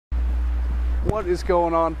What is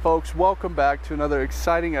going on, folks? Welcome back to another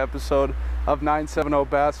exciting episode of 970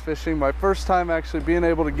 Bass Fishing. My first time actually being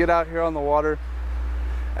able to get out here on the water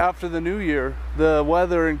after the new year. The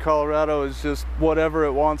weather in Colorado is just whatever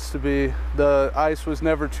it wants to be. The ice was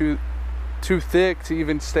never too thick to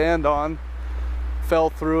even stand on.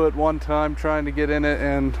 Fell through it one time trying to get in it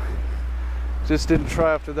and just didn't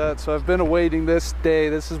try after that. So I've been awaiting this day.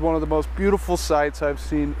 This is one of the most beautiful sights I've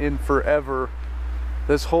seen in forever.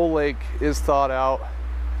 This whole lake is thawed out.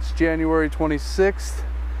 It's January 26th,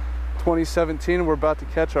 2017, and we're about to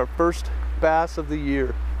catch our first bass of the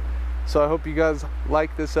year. So I hope you guys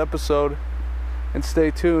like this episode and stay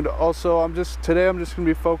tuned. Also, today I'm just gonna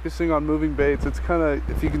be focusing on moving baits. It's kind of,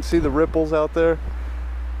 if you can see the ripples out there,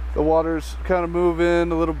 the water's kind of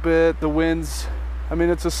moving a little bit. The winds, I mean,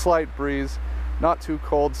 it's a slight breeze, not too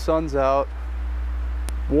cold, sun's out,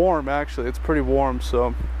 warm actually, it's pretty warm,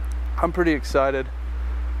 so I'm pretty excited.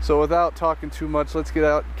 So without talking too much, let's get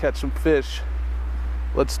out and catch some fish.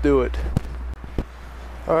 Let's do it.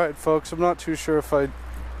 Alright folks, I'm not too sure if I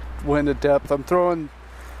went to depth. I'm throwing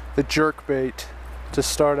the jerk bait to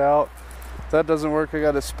start out. If that doesn't work, I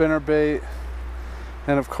got a spinner bait,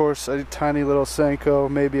 and of course a tiny little Senko,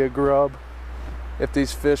 maybe a grub, if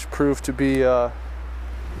these fish prove to be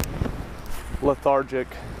lethargic.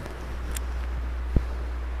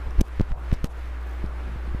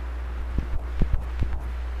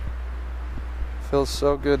 Feels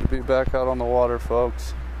so good to be back out on the water,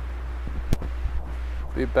 folks.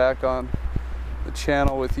 Be back on the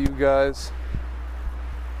channel with you guys.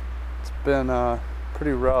 It's been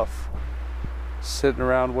pretty rough sitting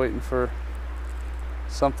around waiting for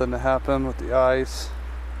something to happen with the ice.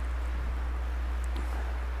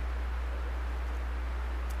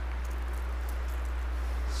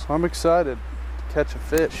 So I'm excited to catch a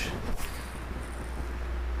fish.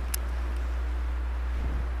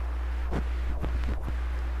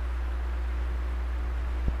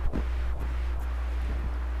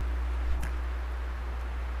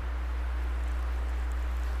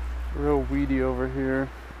 Real weedy over here.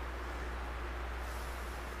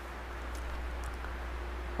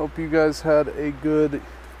 Hope you guys had a good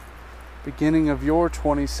beginning of your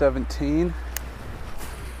 2017.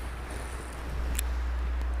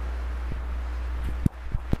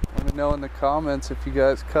 Let me know in the comments if you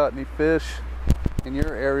guys caught any fish in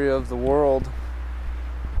your area of the world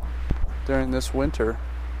during this winter.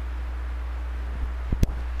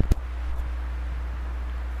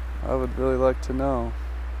 I would really like to know.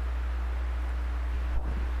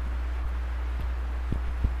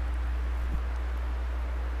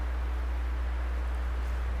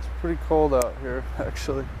 Pretty cold out here,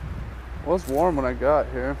 actually. It was warm when I got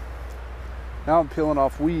here. Now I'm peeling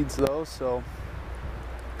off weeds though, so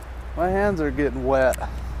my hands are getting wet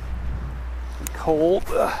and cold.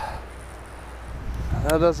 That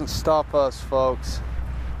doesn't stop us, folks.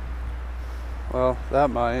 Well,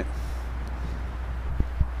 that might.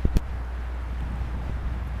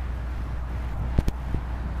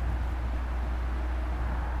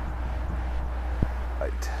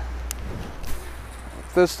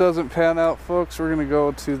 If this doesn't pan out, folks, we're gonna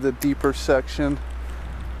go to the deeper section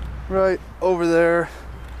right over there,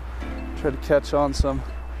 try to catch on some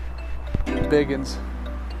biggins.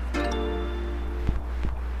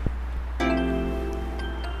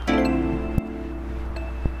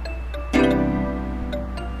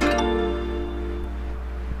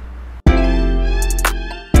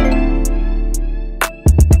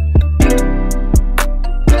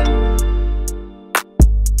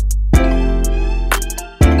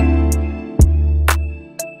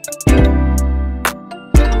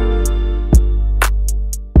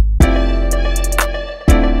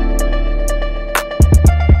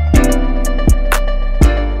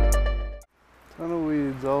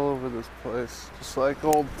 All over this place, just like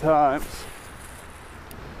old times.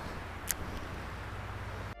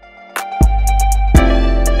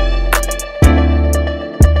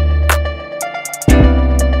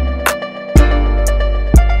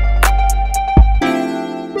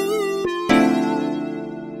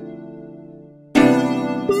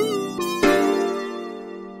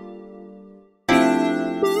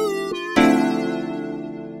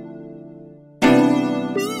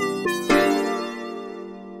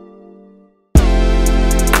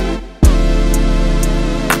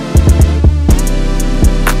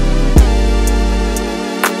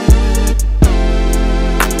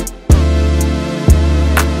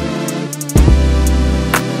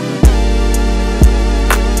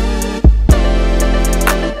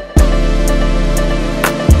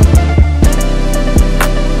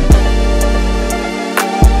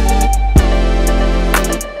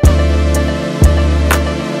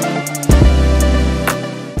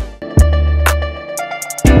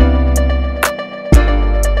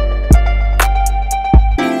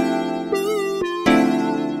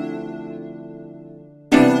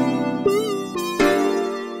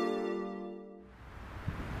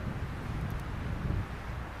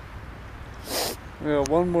 We got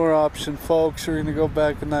one more option, folks. We're gonna go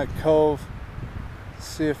back in that cove,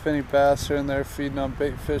 see if any bass are in there feeding on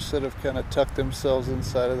bait fish that have kind of tucked themselves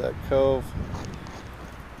inside of that cove.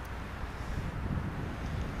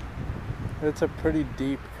 It's a pretty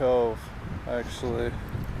deep cove, actually.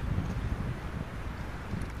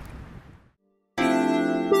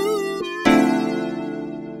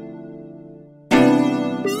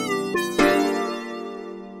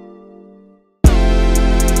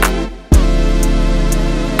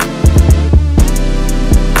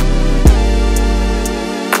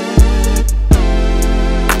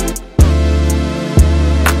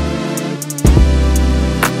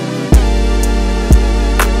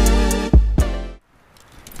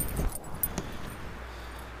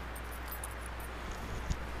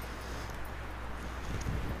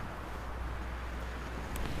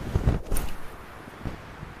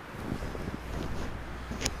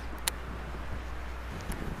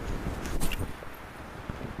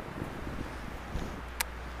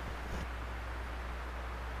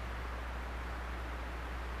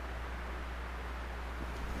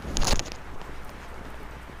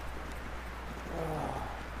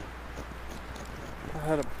 I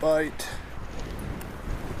had a bite.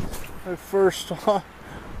 My first one.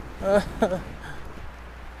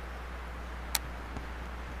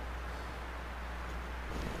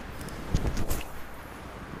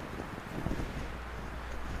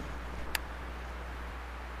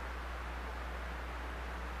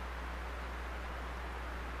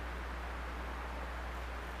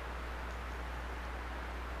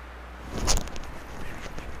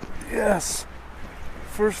 Yes.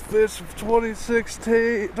 First fish of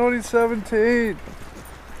 2017.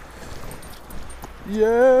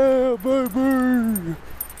 Yeah, baby.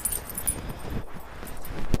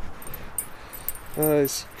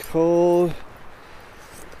 Nice, cold,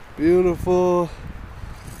 beautiful,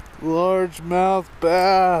 largemouth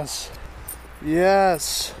bass.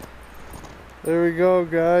 Yes. There we go,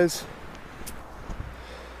 guys.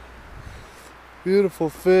 Beautiful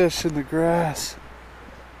fish in the grass.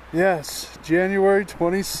 Yes, January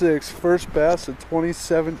 26th, first bass of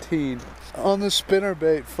 2017 on the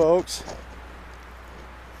spinnerbait, folks.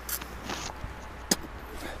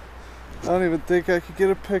 I don't even think I could get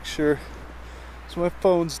a picture, so my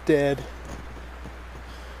phone's dead.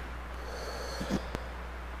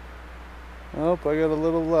 Oh, I got a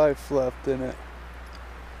little life left in it.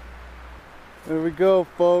 There we go,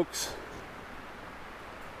 folks.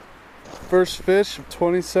 First fish of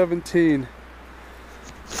 2017.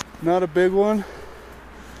 Not a big one,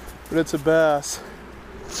 but it's a bass.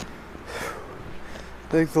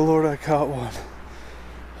 Thank the Lord I caught one.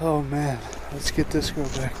 Oh man, let's get this girl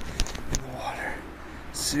back in the water.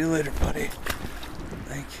 See you later, buddy.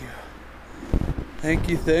 Thank you. Thank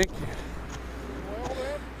you, thank you.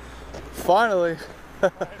 Finally.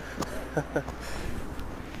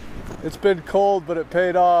 It's been cold, but it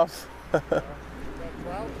paid off.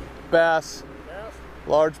 Bass.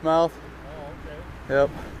 Largemouth. Oh, okay.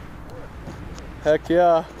 Yep. Heck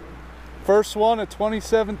yeah. First one of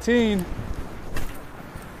 2017.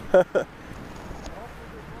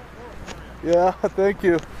 Yeah, thank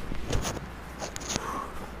you.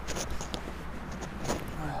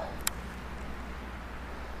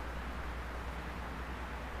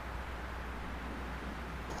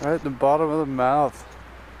 Right at the bottom of the mouth.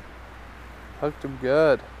 Hooked him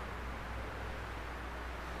good.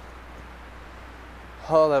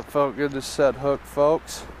 Oh, that felt good to set hook,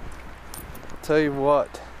 folks. Tell you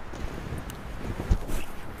what,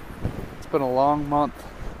 it's been a long month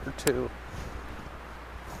or two.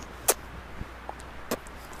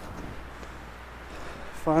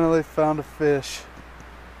 Finally found a fish.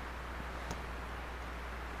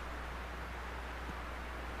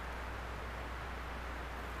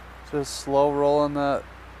 Just slow rolling that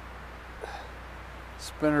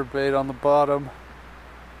spinner bait on the bottom.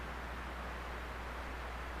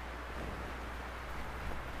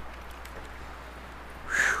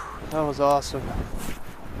 That was awesome.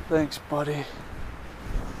 Thanks, buddy.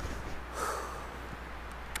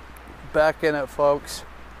 Back in it, folks.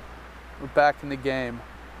 We're back in the game.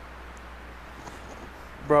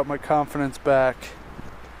 Brought my confidence back.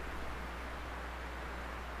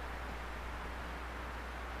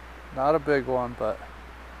 Not a big one, but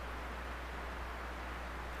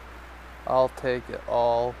I'll take it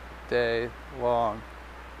all day long.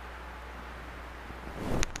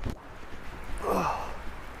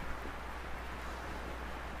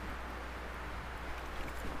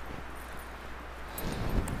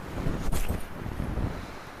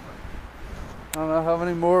 I don't know how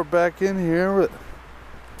many more back in here, but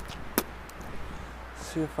let's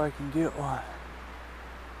see if I can get one.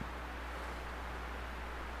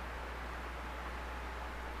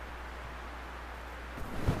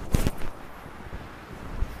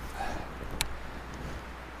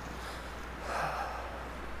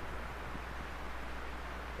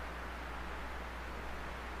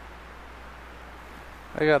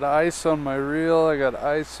 I got ice on my reel, I got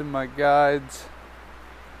ice in my guides.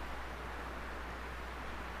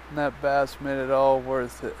 And that bass made it all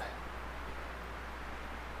worth it.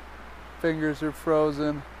 Fingers are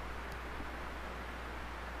frozen.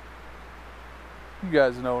 You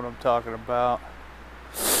guys know what I'm talking about.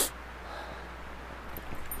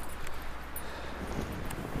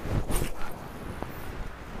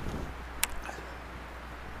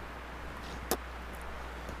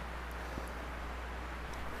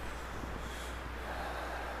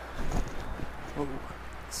 Oh,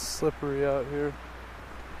 it's slippery out here.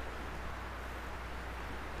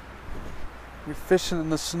 You're fishing in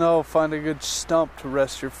the snow, find a good stump to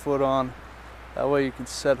rest your foot on. That way you can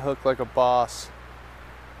set hook like a boss.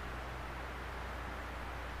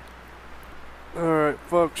 Alright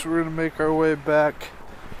folks, we're gonna make our way back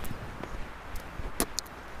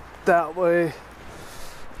that way.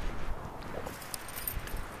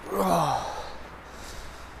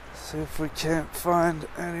 See if we can't find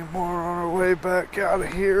any more on our way back out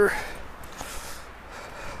of here.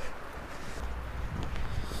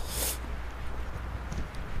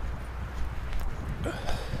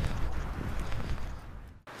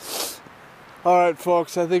 Alright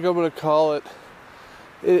folks, I think I'm gonna call it.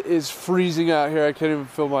 It is freezing out here, I can't even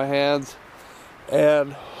feel my hands.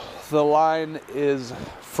 And the line is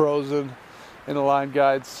frozen in the line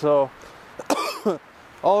guide. So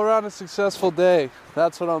all around a successful day.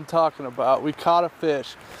 That's what I'm talking about. We caught a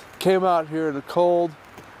fish. Came out here in the cold,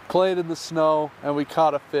 played in the snow, and we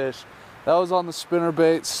caught a fish. That was on the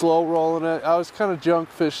spinnerbait, slow rolling it. I was kind of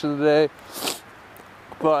junk fishing today,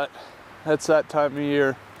 but that's that time of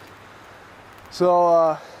year.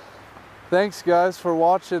 So thanks guys for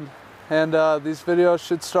watching, and these videos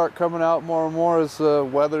should start coming out more and more as the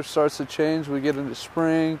weather starts to change. We get into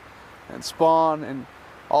spring and spawn and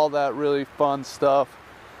all that really fun stuff.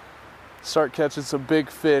 Start catching some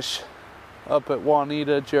big fish up at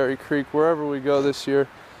Juanita, Jerry Creek, wherever we go this year.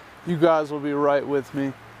 You guys will be right with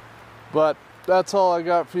me. But that's all I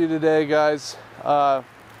got for you today, guys.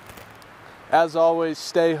 As always,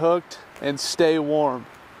 stay hooked and stay warm.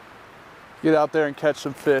 Get out there and catch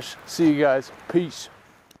some fish. See you guys. Peace.